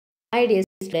Hi dear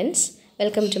students,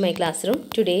 welcome to my classroom.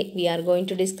 Today we are going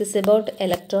to discuss about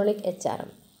electronic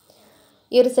HRM.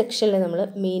 ഈ ഒരു സെക്ഷനിൽ നമ്മൾ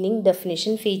meaning,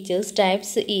 definition, features,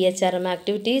 types, E-HRM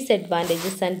activities,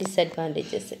 advantages and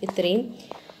disadvantages ഇത്രയും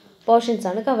portions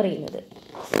ആണ് cover ചെയ്യുന്നത്.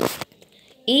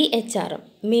 E-HRM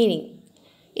meaning.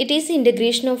 It is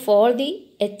integration of all the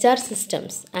HR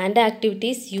systems and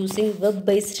activities using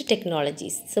web-based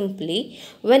technologies. Simply,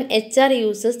 when HR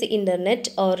uses the internet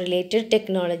or related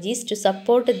technologies to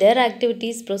support their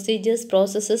activities, procedures,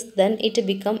 processes, then it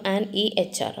become an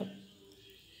E-HRM.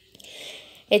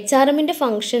 HRMൻ്റെ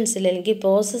ഫങ്ഷൻസിൽ അല്ലെങ്കിൽ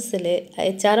പ്രോസസ്സിൽ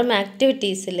HRM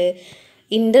ആക്ടിവിറ്റീസിൽ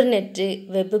internet,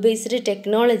 web based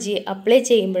technology apply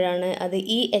ചെയ്യുമ്പോഴാണ് അത്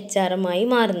E-HRM ആയി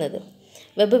മാറുന്നത്.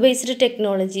 Web based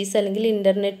technologies അല്ലെങ്കിൽ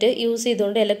internet use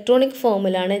ചെയ്തുകൊണ്ട് electronic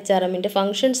ഫോമിലാണ് HRMൻ്റെ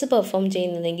functions perform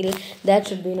ചെയ്യുന്നതെങ്കിൽ that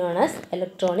should be known as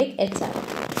electronic HRM.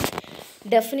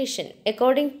 Definition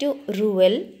according to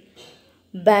Ruel,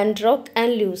 Bondarouk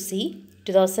and Loosie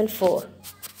 2004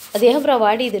 അദ്ദേഹം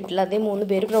പ്രൊവൈഡ് ചെയ്തിട്ടുള്ള മൂന്ന്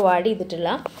പേര് പ്രൊവൈഡ് ചെയ്തിട്ടുള്ള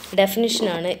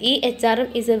ഡെഫിനിഷനാണ് E-HRM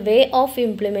is a way of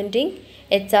implementing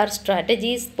HR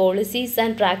strategies, policies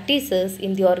and practices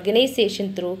in the organization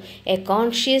through a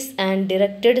conscious and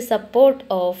directed support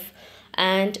of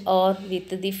and or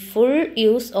with the full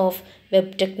use of web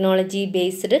technology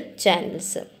based channels.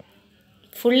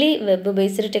 Fully web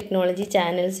based technology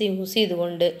channels use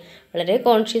ചെയ്തുകൊണ്ട് വളരെ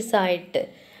conscious ആയിട്ട്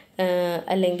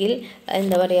അല്ലെങ്കിൽ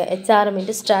എന്താ പറയുക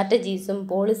HRMൻ്റെ സ്ട്രാറ്റജീസും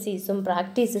പോളിസീസും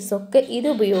പ്രാക്ടീസസും ഒക്കെ ഇത്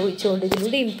ഉപയോഗിച്ചുകൊണ്ട്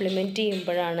ഇതിലൂടെ ഇംപ്ലിമെൻറ്റ്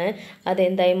ചെയ്യുമ്പോഴാണ്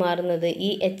അതെന്തായി മാറുന്നത്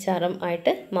E-HRM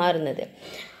ആയിട്ട് മാറുന്നത്.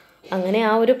 അങ്ങനെ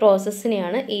ആ ഒരു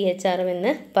പ്രോസസ്സിനെയാണ് E-HRM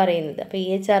എന്ന് പറയുന്നത്. അപ്പോൾ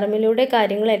E-HRMലൂടെ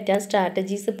കാര്യങ്ങൾ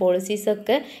സ്ട്രാറ്റജീസ്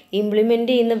പോളിസീസൊക്കെ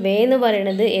ഇംപ്ലിമെൻറ്റ് ചെയ്യുന്ന വേ എന്ന്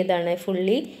പറയുന്നത് ഏതാണ്?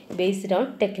 Fully based on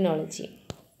technology.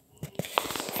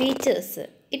 Features.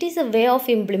 It is a way of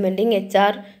implementing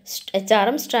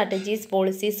HRM strategies,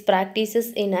 policies, practices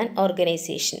in an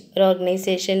organization. ഒരു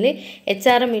ഓർഗനൈസേഷനിൽ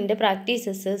HRMൻ്റെ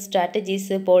പ്രാക്ടീസസ്,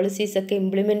 സ്ട്രാറ്റജീസ്, പോളിസീസ് ഒക്കെ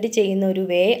ഇംപ്ലിമെൻറ്റ് ചെയ്യുന്ന ഒരു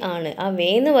വേ ആണ്. ആ വേ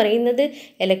എന്ന് പറയുന്നത്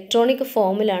ഇലക്ട്രോണിക്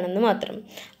ഫോമിലാണെന്ന് മാത്രം.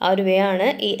 ആ ഒരു വേ ആണ്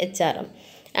E-HRM.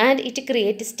 And it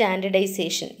create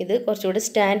standardisation. ഇത് കുറച്ചുകൂടി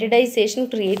സ്റ്റാൻഡർഡൈസേഷൻ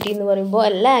ക്രിയേറ്റ് ചെയ്യുന്നു പറയുമ്പോൾ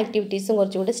എല്ലാ ആക്ടിവിറ്റീസും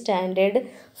കുറച്ചുകൂടി സ്റ്റാൻഡേർഡ്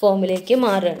ഫോമിലേക്ക്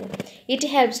മാറുകയാണ്.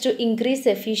 It helps to increase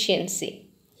efficiency.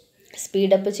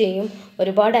 Speed up ചെയ്യും.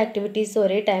 ഒരുപാട് ആക്ടിവിറ്റീസ്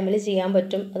ഒരേ ടൈമിൽ ചെയ്യാൻ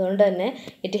പറ്റും. അതുകൊണ്ട് തന്നെ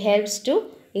it helps to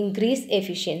increase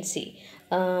efficiency.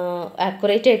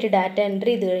 Accurate ആയിട്ട് ഡാറ്റ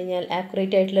എൻട്രി ചെയ്ത് കഴിഞ്ഞാൽ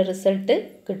ആക്യുറേറ്റ് ആയിട്ടുള്ള റിസൾട്ട്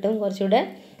കിട്ടും. കുറച്ചുകൂടെ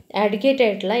ആഡ്യൂക്കേറ്റ്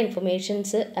ആയിട്ടുള്ള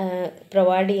ഇൻഫർമേഷൻസ്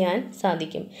പ്രൊവൈഡ് ചെയ്യാൻ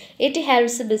സാധിക്കും. It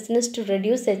helps business to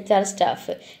reduce HR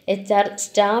staff. HR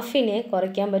സ്റ്റാഫിനെ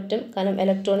കുറയ്ക്കാൻ പറ്റും. കാരണം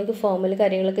ഇലക്ട്രോണിക് ഫോമിൽ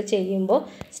കാര്യങ്ങളൊക്കെ ചെയ്യുമ്പോൾ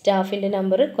സ്റ്റാഫിൻ്റെ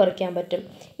നമ്പർ കുറയ്ക്കാൻ പറ്റും.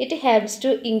 It helps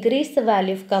to increase the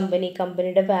value of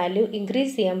കമ്പനിയുടെ വാല്യൂ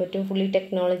ഇൻക്രീസ് ചെയ്യാൻ പറ്റും ഫുള്ളി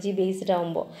ടെക്നോളജി ബേസ്ഡ്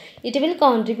ആകുമ്പോൾ. It will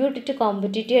contribute to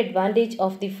competitive advantage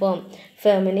of the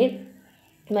ഫേമിന്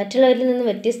മറ്റുള്ളവരിൽ നിന്ന്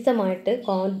വ്യത്യസ്തമായിട്ട്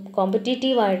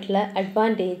കോമ്പറ്റീറ്റീവായിട്ടുള്ള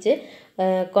അഡ്വാൻറ്റേജ്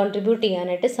കോൺട്രിബ്യൂട്ട്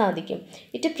ചെയ്യാനായിട്ട് സാധിക്കും.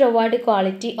 It provide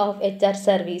quality of HR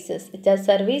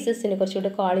സർവീസസിന്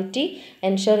കുറച്ചുകൂടി ക്വാളിറ്റി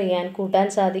എൻഷുർ ചെയ്യാൻ കൂട്ടാൻ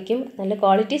സാധിക്കും. നല്ല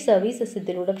ക്വാളിറ്റി സർവീസസ്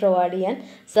ഇതിലൂടെ പ്രൊവൈഡ് ചെയ്യാൻ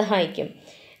സഹായിക്കും.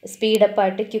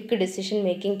 സ്പീഡപ്പായിട്ട് ക്വിക്ക് ഡിസിഷൻ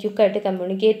മേക്കിംഗ്, ക്വിക്കായിട്ട്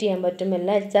കമ്മ്യൂണിക്കേറ്റ് ചെയ്യാൻ പറ്റും.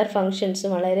 എല്ലാ HR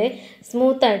ഫങ്ഷൻസും വളരെ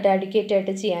സ്മൂത്തായിട്ട് അഡ്യൂക്കേറ്റ്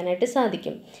ആയിട്ട് ചെയ്യാനായിട്ട്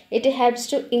സാധിക്കും. It helps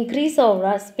to increase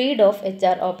overall speed of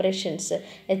HR operations.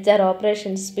 HR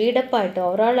operations സ്പീഡപ്പായിട്ട്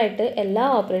ഓവറോളായിട്ട് എല്ലാ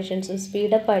ഓപ്പറേഷൻസും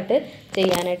സ്പീഡപ്പായിട്ട്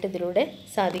ചെയ്യാനായിട്ട് ഇതിലൂടെ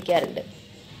സാധിക്കാറുണ്ട്.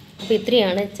 അപ്പോൾ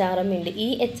ഇത്രയാണ്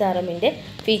E-HRMൻ്റെ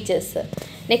features.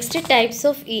 Next types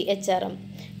of E-HRM.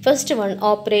 First one,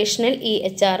 operational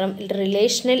E-HRM,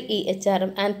 relational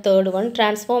E-HRM, and third one,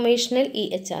 transformational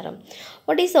E-HRM.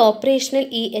 What is operational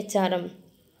E-HRM?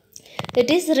 It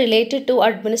is related to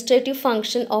administrative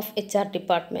function of HR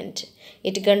department.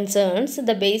 It concerns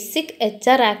the basic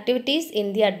HR activities in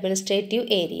the administrative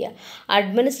area.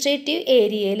 Administrative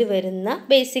areaയിൽ വരുന്ന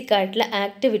basic ആയിട്ടുള്ള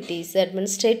activities,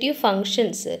 administrative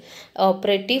functions,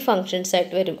 operative functions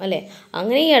ആയിട്ട് വരും അല്ലേ.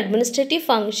 അങ്ങനെ ഈ administrative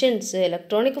functions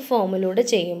electronic ഫോമിലൂടെ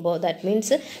ചെയ്യുമ്പോൾ that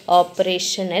means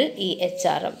operational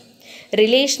E-HRM.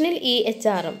 Relational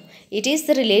E-HRM. It is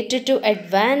related to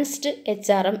advanced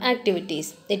HRM activities.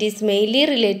 It is mainly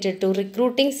related to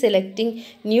recruiting, selecting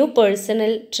new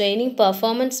personnel, training,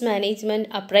 performance management,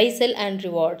 appraisal and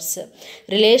rewards.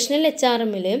 Relational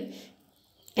HRMൽ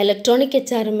electronic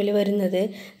HRMൽ വരുന്നത്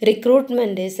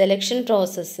recruitment, selection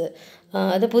process,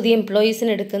 അത് പുതിയ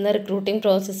എംപ്ലോയീസിന് എടുക്കുന്ന recruiting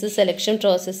process, selection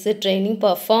process, training,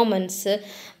 performance,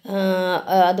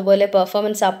 അതുപോലെ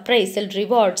performance appraisal,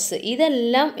 rewards,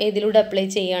 ഇതെല്ലാം ഇതിലൂടെ apply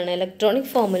ചെയ്യുകയാണ്. Electronic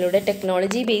ഫോമിലൂടെ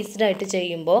technology based ആയിട്ട്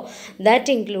ചെയ്യുമ്പോൾ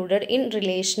that included in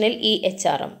relational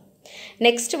E-HRM.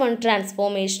 Next one,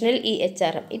 transformational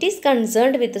E-HRM. It is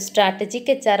concerned with strategic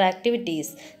HR activities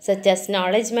such as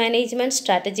knowledge management,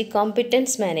 strategic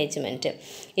competence management.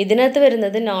 ഇതിനകത്ത്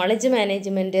വരുന്നത് knowledge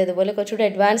management, അതുപോലെ കുറച്ചുകൂടി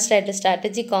advanced ആയിട്ട്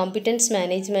സ്ട്രാറ്റജിക് കോമ്പിറ്റൻസ്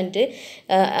മാനേജ്മെൻറ്റ്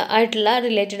ആയിട്ടുള്ള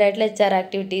related ആയിട്ടുള്ള HR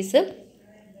activities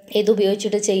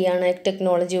ഇതുപയോഗിച്ചിട്ട് ചെയ്യുകയാണ്,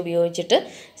 technology ഉപയോഗിച്ചിട്ട്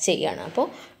ചെയ്യുകയാണ്. അപ്പോൾ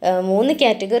 3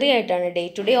 കാറ്റഗറി ആയിട്ടാണ്. Day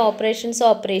to day operations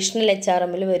operational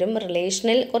HRMൽ വരും.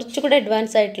 റിലേഷണൽ കുറച്ചുകൂടെ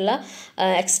അഡ്വാൻസ് ആയിട്ടുള്ള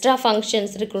extra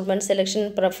functions recruitment selection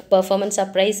performance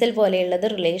appraisal പോലെയുള്ളത്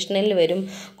റിലേഷണലിൽ വരും.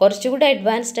 കുറച്ചുകൂടെ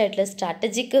അഡ്വാൻസ്ഡ് ആയിട്ടുള്ള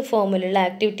സ്ട്രാറ്റജിക് ഫോമിലുള്ള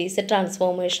ആക്ടിവിറ്റീസ്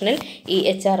ട്രാൻസ്ഫോർമേഷണൽ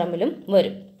E-HRMലും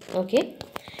വരും. Okay.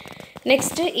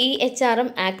 Next, E-HRM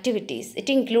activities. It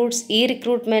includes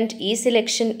e-recruitment,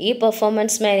 e-selection,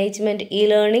 e-performance management,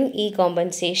 e-learning,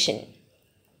 e-compensation.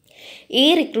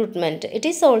 E-recruitment. It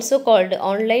is also called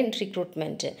online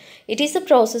recruitment. It is a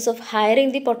process of hiring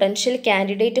the potential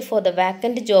candidate for the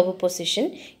vacant job position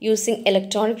using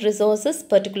electronic resources,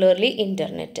 particularly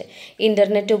internet.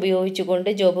 Internet ഉപയോഗിച്ചുകൊണ്ട്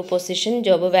job position,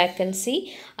 job vacancy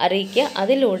അറിയിക്കുക,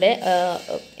 അതിലൂടെ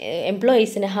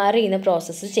എംപ്ലോയീസിനെ higher ചെയ്യുന്ന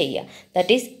process ചെയ്യുക.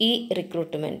 That is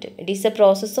E-recruitment. It is a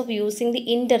process of using the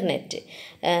internet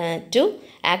to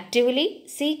actively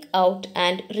seek out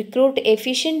and recruit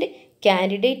efficient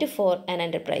candidate for an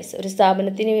enterprise. ഒരു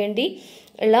സ്ഥാപനത്തിന് വേണ്ടി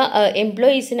ഉള്ള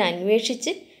എംപ്ലോയീസിനെ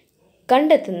അന്വേഷിച്ച്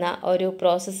കണ്ടെത്തുന്ന ഒരു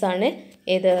പ്രോസസ്സാണ്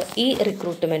ഏത്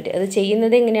E-recruitment. അത്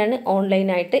ചെയ്യുന്നത് എങ്ങനെയാണ്?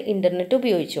 ഓൺലൈനായിട്ട് ഇൻ്റർനെറ്റ്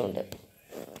ഉപയോഗിച്ചുകൊണ്ട്.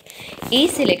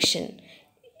 E-selection.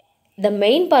 The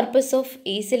main purpose of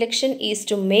E-selection is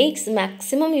to make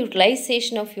maximum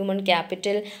utilization of human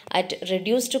capital at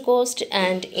reduced cost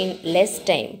and in less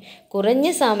time. കുറഞ്ഞ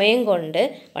സമയം കൊണ്ട്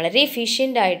വളരെ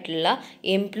എഫിഷ്യൻ്റ് ആയിട്ടുള്ള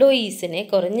എംപ്ലോയീസിനെ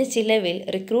കുറഞ്ഞ ചിലവിൽ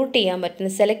റിക്രൂട്ട് ചെയ്യാൻ പറ്റുന്ന,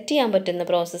 സെലക്ട് ചെയ്യാൻ പറ്റുന്ന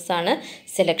പ്രോസസ്സാണ്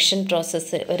സെലക്ഷൻ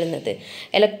പ്രോസസ്സ് വരുന്നത്.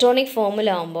 ഇലക്ട്രോണിക്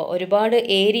ഫോമിലാവുമ്പോൾ ഒരുപാട്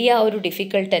ഏരിയ ഒരു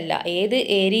ഡിഫിക്കൾട്ടല്ല. ഏത്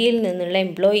ഏരിയയിൽ നിന്നുള്ള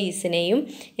എംപ്ലോയീസിനെയും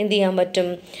എന്ത് ചെയ്യാൻ പറ്റും?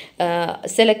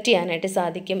 സെലക്ട് ചെയ്യാനായിട്ട്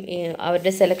സാധിക്കും.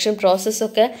 അവരുടെ സെലക്ഷൻ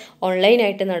പ്രോസസ്സൊക്കെ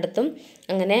ഓൺലൈനായിട്ട് നടത്തും.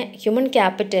 അങ്ങനെ ഹ്യൂമൻ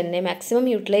ക്യാപിറ്റലിനെ മാക്സിമം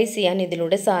യൂട്ടിലൈസ് ചെയ്യാൻ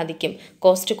ഇതിലൂടെ സാധിക്കും.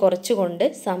 കോസ്റ്റ് കുറച്ചുകൊണ്ട്,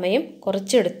 സമയം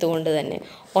കുറച്ചെടുത്തുകൊണ്ട് തന്നെ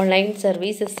ഓൺലൈൻ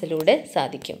സർവീസസിലൂടെ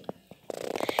സാധിക്കും.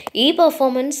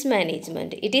 E-performance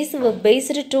management. It is a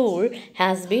web-based tool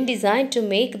has been designed to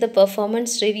make the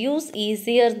performance reviews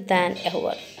easier than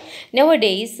ever.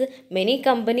 Nowadays, many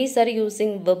companies are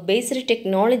using web-based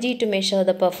technology to measure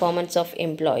the performance of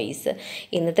employees.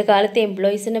 ഇന്നത്തെ കാലത്ത്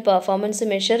എംപ്ലോയീസിൻ്റെ performance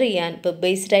measure ചെയ്യാൻ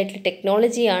web-based ആയിട്ടുള്ള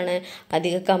ടെക്നോളജിയാണ്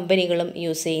അധിക കമ്പനികളും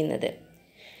use ചെയ്യുന്നത്.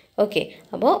 Okay.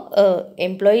 അപ്പോൾ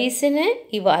എംപ്ലോയീസിനെ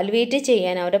evaluate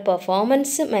ചെയ്യാൻ, അവരുടെ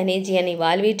പെർഫോമൻസ് മാനേജ് ചെയ്യാൻ,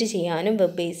 ഇവാലുവേറ്റ് ചെയ്യാനും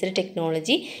വെബ് ബേസ്ഡ്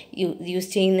ടെക്നോളജി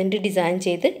യൂസ് ചെയ്യുന്നുണ്ട്, ഡിസൈൻ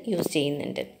ചെയ്ത് യൂസ്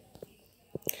ചെയ്യുന്നുണ്ട്.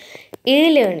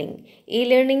 E-learning.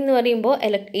 E-learning എന്ന് പറയുമ്പോൾ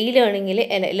E-learningൽ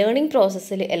ലേണിംഗ്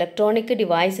പ്രോസസ്സിൽ ഇലക്ട്രോണിക്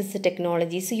ഡിവൈസസ്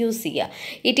ടെക്നോളജീസ് യൂസ് ചെയ്യുക.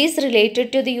 It is related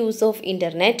to the use of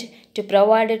internet to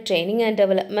provide training and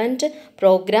development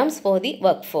programs for the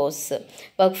workforce.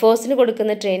 വർക്ക്ഫോഴ്സിന്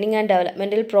കൊടുക്കുന്ന training and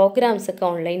developmental programmes ഒക്കെ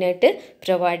ഓൺലൈനായിട്ട്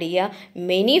പ്രൊവൈഡ് ചെയ്യുക.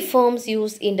 Many firms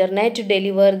use internet to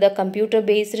deliver the computer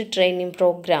based training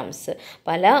programmes.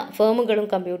 പല ഫേമുകളും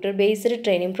computer based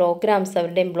training programmes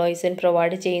അവരുടെ എംപ്ലോയീസിന്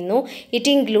provide ചെയ്യുന്നു.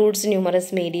 It includes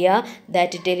numerous media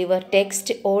that deliver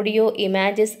text, audio,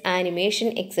 images,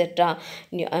 animation etcetera.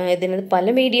 ഇതിന് പല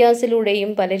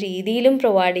മീഡിയാസിലൂടെയും പല രീതിയിലും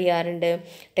പ്രൊവൈഡ് ചെയ്യാറുണ്ട്.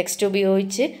 ടെക്സ്റ്റ്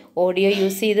ഉപയോഗിച്ച്, ഓഡിയോ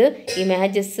യൂസ് ചെയ്ത്,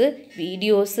 ഇമേജസ്,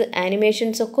 വീഡിയോസ്,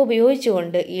 ആനിമേഷൻസ് ഒക്കെ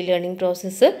ഉപയോഗിച്ചുകൊണ്ട് ഈ ലേണിംഗ്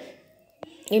പ്രോസസ്സ്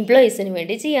എംപ്ലോയീസിന്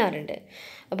വേണ്ടി ചെയ്യാറുണ്ട്.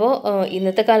 അപ്പോൾ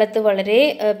ഇന്നത്തെ കാലത്ത് വളരെ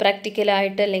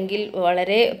പ്രാക്ടിക്കലായിട്ട് അല്ലെങ്കിൽ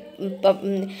വളരെ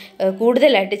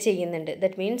കൂടുതലായിട്ട് ചെയ്യുന്നുണ്ട്.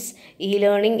 ദാറ്റ് മീൻസ് ഈ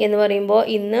ലേണിംഗ് എന്ന് പറയുമ്പോൾ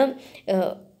ഇന്ന്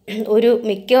ഒരു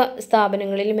മിക്ക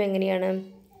സ്ഥാപനങ്ങളിലും എങ്ങനെയാണ്,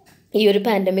 ഈ ഒരു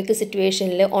പാൻഡമിക്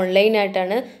സിറ്റുവേഷനിൽ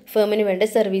ഓൺലൈനായിട്ടാണ് ഫേമിന് വേണ്ട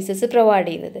സർവീസസ് പ്രൊവൈഡ്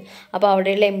ചെയ്യുന്നത്. അപ്പോൾ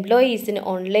അവിടെയുള്ള എംപ്ലോയീസിന്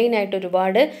ഓൺലൈനായിട്ട്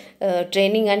ഒരുപാട്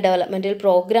training and developmental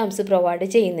programmes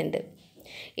provide ചെയ്യുന്നുണ്ട്.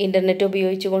 ഇൻ്റർനെറ്റ്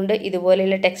ഉപയോഗിച്ചുകൊണ്ട്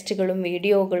ഇതുപോലെയുള്ള ടെക്സ്റ്റുകളും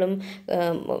വീഡിയോകളും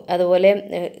അതുപോലെ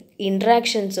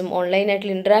ഇൻട്രാക്ഷൻസും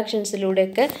ഓൺലൈനായിട്ടുള്ള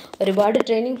ഇൻട്രാക്ഷൻസിലൂടെയൊക്കെ ഒരുപാട്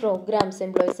ട്രെയിനിങ് പ്രോഗ്രാംസ്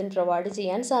എംപ്ലോയീസിന് പ്രൊവൈഡ്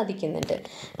ചെയ്യാൻ സാധിക്കുന്നുണ്ട്.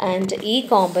 And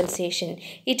E-compensation.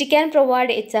 It can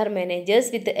provide HR managers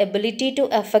with the ability to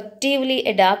effectively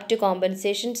adapt to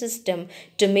compensation system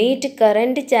to meet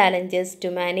current challenges to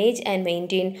manage and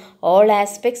maintain all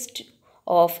aspects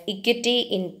of equity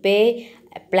in pay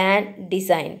plan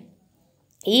design.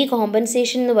 ഈ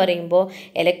compensation എന്ന് പറയുമ്പോൾ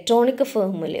electronic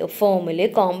ഫോമിൽ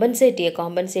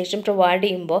compensation provide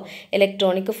ചെയ്യുമ്പോൾ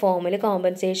electronic ഫോമിൽ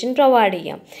compensation provide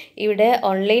ചെയ്യാം. ഇവിടെ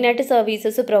ഓൺലൈനായിട്ട്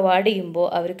services provide ചെയ്യുമ്പോൾ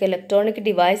അവർക്ക് ഇലക്ട്രോണിക്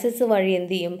ഡിവൈസസ് വഴി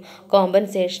എന്ത് ചെയ്യും?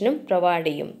 കോമ്പൻസേഷനും പ്രൊവൈഡ്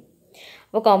ചെയ്യും.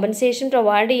 അപ്പോൾ കോമ്പൻസേഷൻ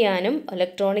പ്രൊവൈഡ് ചെയ്യാനും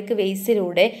ഇലക്ട്രോണിക്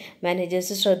വേസിലൂടെ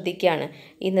മാനേജേഴ്സ് ശ്രദ്ധിക്കുകയാണ്.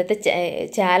 ഇന്നത്തെ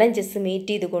ചാലഞ്ചസ്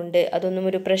മീറ്റ് ചെയ്തുകൊണ്ട് അതൊന്നും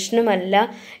ഒരു പ്രശ്നമല്ല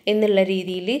എന്നുള്ള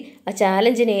രീതിയിൽ ആ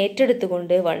ചാലഞ്ചിനെ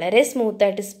ഏറ്റെടുത്തുകൊണ്ട് വളരെ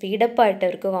സ്മൂത്തായിട്ട് സ്പീഡപ്പായിട്ട്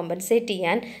അവർക്ക് കോമ്പൻസേറ്റ്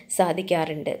ചെയ്യാൻ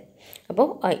സാധിക്കാറുണ്ട്. അപ്പോൾ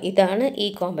ഇതാണ് ഈ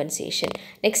compensation.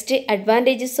 Next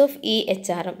advantages of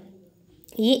E-HRM.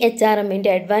 E-HRMൻ്റെ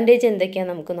advantage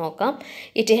എന്തൊക്കെയാണെന്ന് നമുക്ക് നോക്കാം.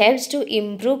 It helps to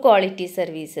improve quality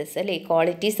services, അല്ലേ?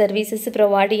 ക്വാളിറ്റി സർവീസസ്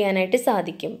പ്രൊവൈഡ് ചെയ്യാനായിട്ട്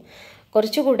സാധിക്കും.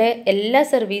 കുറച്ചുകൂടെ എല്ലാ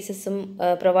സർവീസസും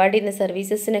പ്രൊവൈഡ് ചെയ്യുന്ന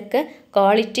സർവീസസിനൊക്കെ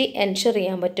ക്വാളിറ്റി എൻഷുർ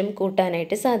ചെയ്യാൻ പറ്റും,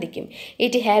 കൂട്ടാനായിട്ട് സാധിക്കും.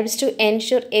 It helps to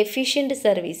ensure efficient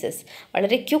services.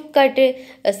 വളരെ ക്വിക്കായിട്ട്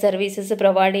സർവീസസ്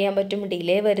പ്രൊവൈഡ് ചെയ്യാൻ പറ്റും,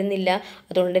 ഡിലേ വരുന്നില്ല.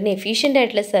 അതുകൊണ്ട് തന്നെ എഫിഷ്യൻ്റ്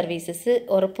ആയിട്ടുള്ള സർവീസസ്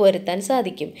ഉറപ്പുവരുത്താൻ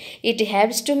സാധിക്കും. It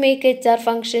helps to make HR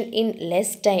function in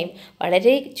less time.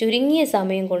 വളരെ ചുരുങ്ങിയ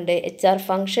സമയം കൊണ്ട് HR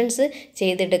ഫങ്ഷൻസ്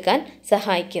ചെയ്തെടുക്കാൻ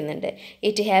സഹായിക്കുന്നുണ്ട്.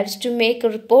 It helps to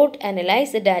make report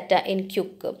analyse data in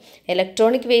quick.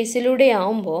 Electronic വേസിലൂടെ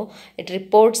ആകുമ്പോൾ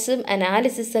റിപ്പോർട്ട്സും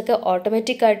അനാലിസിസൊക്കെ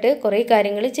ഓട്ടോമാറ്റിക്കായിട്ട് കുറേ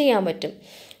കാര്യങ്ങൾ ചെയ്യാൻ പറ്റും.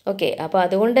 ഓക്കെ, അപ്പോൾ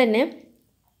അതുകൊണ്ട് തന്നെ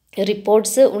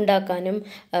റിപ്പോർട്ട്സ് ഉണ്ടാക്കാനും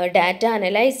ഡാറ്റ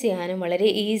അനലൈസ് ചെയ്യാനും വളരെ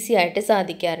ഈസി ആയിട്ട്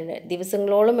സാധിക്കാറുണ്ട്.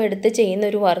 ദിവസങ്ങളോളം എടുത്ത് ചെയ്യുന്ന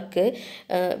ഒരു വർക്ക്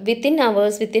വിത്തിൻ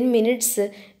അവേഴ്സ്, വിത്തിൻ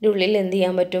മിനിറ്റ്സിൻ്റെ ഉള്ളിൽ എന്ത്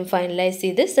ചെയ്യാൻ പറ്റും? ഫൈനലൈസ്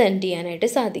ചെയ്ത് സെൻഡ് ചെയ്യാനായിട്ട്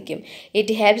സാധിക്കും.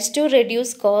 It helps to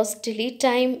reduce costly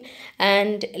time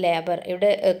and labour.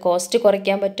 ഇവിടെ കോസ്റ്റ്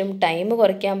കുറയ്ക്കാൻ പറ്റും, ടൈം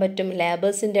കുറയ്ക്കാൻ പറ്റും,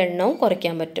 ലേബേഴ്സിൻ്റെ എണ്ണവും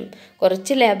കുറയ്ക്കാൻ പറ്റും.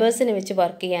 കുറച്ച് ലേബേഴ്സിനെ വെച്ച്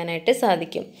വർക്ക് ചെയ്യാനായിട്ട്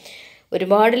സാധിക്കും.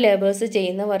 ഒരുപാട് ലേബേഴ്സ്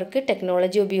ചെയ്യുന്ന വർക്ക്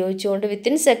ടെക്നോളജി ഉപയോഗിച്ചുകൊണ്ട്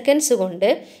വിത്തിൻ സെക്കൻഡ്സ് കൊണ്ട്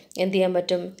എന്ത് ചെയ്യാൻ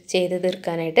പറ്റും? ചെയ്ത്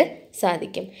തീർക്കാനായിട്ട്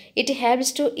സാധിക്കും. It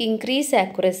helps to increase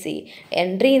accuracy.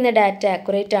 Entry ചെയ്യുന്ന ഡാറ്റ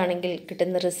ആക്യുറേറ്റ് ആണെങ്കിൽ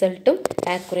കിട്ടുന്ന റിസൾട്ടും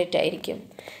ആക്യുറേറ്റ് ആയിരിക്കും.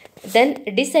 Then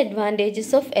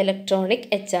disadvantages of electronic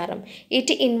HRM.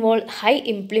 It involve high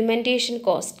implementation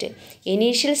cost.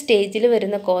 Initial സ്റ്റേജിൽ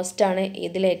വരുന്ന കോസ്റ്റാണ്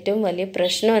ഇതിൽ ഏറ്റവും വലിയ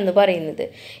പ്രശ്നം എന്ന് പറയുന്നത്.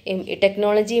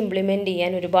 ടെക്നോളജി ഇംപ്ലിമെൻറ്റ്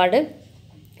ചെയ്യാൻ ഒരുപാട്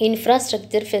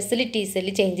ഇൻഫ്രാസ്ട്രക്ചർ ഫെസിലിറ്റീസിൽ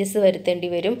ചേഞ്ചസ് വരുത്തേണ്ടി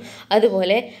വരും.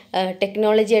 അതുപോലെ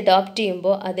ടെക്നോളജി അഡോപ്റ്റ്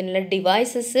ചെയ്യുമ്പോൾ അതിനുള്ള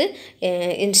ഡിവൈസസ്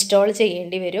ഇൻസ്റ്റാൾ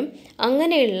ചെയ്യേണ്ടി വരും.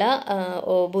 അങ്ങനെയുള്ള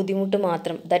ബുദ്ധിമുട്ട്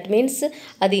മാത്രം, ദാറ്റ് മീൻസ്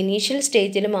അത് ഇനീഷ്യൽ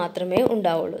സ്റ്റേജിൽ മാത്രമേ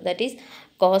ഉണ്ടാവുള്ളൂ. ദാറ്റ് ഈസ്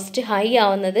കോസ്റ്റ് ഹൈ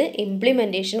ആവുന്നത്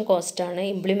ഇംപ്ലിമെൻറ്റേഷൻ കോസ്റ്റാണ്,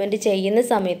 ഇംപ്ലിമെൻറ്റ് ചെയ്യുന്ന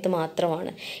സമയത്ത്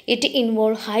മാത്രമാണ്. It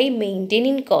involve high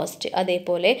maintaining cost.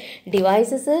 അതേപോലെ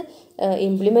ഡിവൈസസ്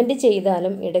ഇംപ്ലിമെൻറ്റ്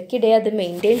ചെയ്താലും ഇടയ്ക്കിടെ അത്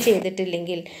മെയിൻറ്റെയിൻ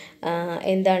ചെയ്തിട്ടില്ലെങ്കിൽ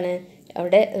എന്താണ്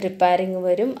അവിടെ റിപ്പയറിങ്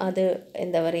വരും. അത്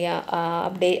എന്താ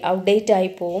പറയുക, ഔട്ട്ഡേറ്റ് ആയി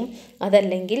പോവും.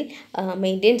 അതല്ലെങ്കിൽ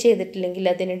മെയിൻറ്റെയിൻ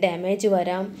ചെയ്തിട്ടില്ലെങ്കിൽ അതിന് ഡാമേജ്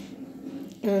വരാം.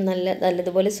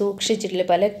 നല്ലതുപോലെ സൂക്ഷിച്ചിട്ടില്ല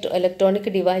പല ഇലക്ട്രോണിക്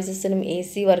ഡിവൈസസിനും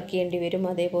AC വർക്ക് ചെയ്യേണ്ടി വരും.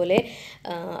 അതേപോലെ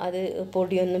അത്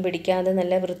പൊടിയൊന്നും പിടിക്കാതെ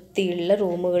നല്ല വൃത്തിയുള്ള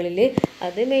റൂമുകളിൽ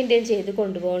അത് മെയിൻറ്റെയിൻ ചെയ്ത്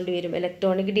കൊണ്ടുപോകേണ്ടി വരും.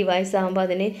 ഇലക്ട്രോണിക് ഡിവൈസ് ആകുമ്പോൾ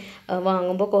അതിന്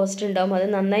വാങ്ങുമ്പോൾ കോസ്റ്റ് ഉണ്ടാകും. അത്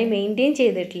നന്നായി മെയിൻറ്റെയിൻ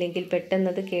ചെയ്തിട്ടില്ലെങ്കിൽ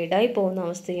പെട്ടെന്ന് അത് കേടായി പോകുന്ന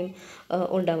അവസ്ഥയും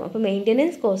ഉണ്ടാകും. അപ്പോൾ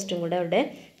മെയിൻ്റെനൻസ് കോസ്റ്റും കൂടെ അവിടെ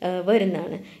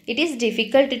വരുന്നതാണ്. It is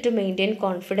difficult to maintain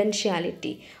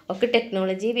confidentiality. ഒക്കെ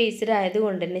ടെക്നോളജി ബേസ്ഡ്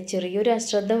ആയതുകൊണ്ട് തന്നെ ചെറിയൊരു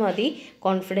അശ്രദ്ധ മതി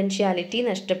കോൺഫിഡൻഷ്യാലിറ്റി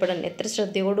നഷ്ടപ്പെടാൻ. എത്ര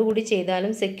ശ്രദ്ധയോടുകൂടി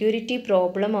ചെയ്താലും സെക്യൂരിറ്റി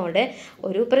പ്രോബ്ലം അവിടെ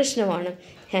ഒരു പ്രശ്നമാണ്.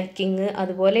 ഹാക്കിങ്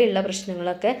അതുപോലെയുള്ള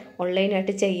പ്രശ്നങ്ങളൊക്കെ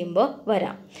ഓൺലൈനായിട്ട് ചെയ്യുമ്പോൾ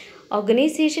വരാം.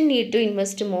 Organisation need to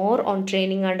invest more on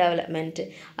training and development.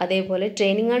 അതേപോലെ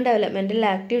ട്രെയിനിങ് ആൻഡ് ഡെവലപ്മെൻറ്റൽ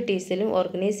ആക്ടിവിറ്റീസിലും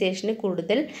ഓർഗനൈസേഷന്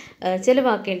കൂടുതൽ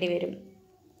ചിലവാക്കേണ്ടി വരും.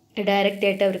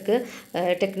 ഡയറക്റ്റായിട്ട് അവർക്ക്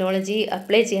ടെക്നോളജി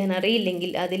അപ്ലൈ ചെയ്യാൻ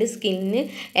അറിയില്ലെങ്കിൽ അതിൽ സ്കില്ലിന്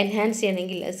എൻഹാൻസ്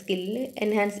ചെയ്യണമെങ്കിൽ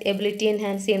എബിലിറ്റി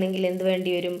എൻഹാൻസ് ചെയ്യണമെങ്കിൽ എന്ത്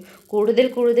വേണ്ടി വരും?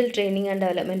 കൂടുതൽ training and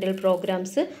developmental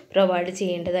programmes provide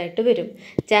ചെയ്യേണ്ടതായിട്ട് വരും.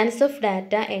 Chance of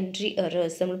data entry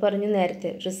errors. നമ്മൾ പറഞ്ഞു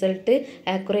നേരത്തെ, റിസൾട്ട്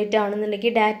ആക്യുറേറ്റ്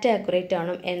ആണെന്നുണ്ടെങ്കിൽ ഡാറ്റ ആക്യുറേറ്റ്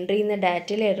ആണ്. എൻട്രി ചെയ്യുന്ന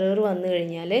ഡാറ്റയിൽ എറർ വന്നു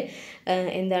കഴിഞ്ഞാൽ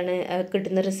എന്താണ്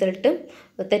കിട്ടുന്ന റിസൾട്ട്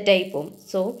തെറ്റായി പോകും.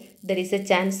 So there is A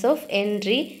chance of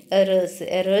entry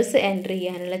errors entry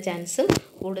ചെയ്യാനുള്ള ചാൻസും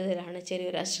കൂടുതലാണ്.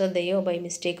 ചെറിയൊരു അശ്രദ്ധയോ ബൈ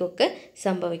മിസ്റ്റേക്കോ ഒക്കെ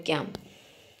സംഭവിക്കാം.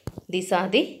 These are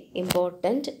the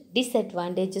important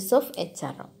disadvantages of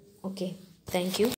HRM. Okay, thank you.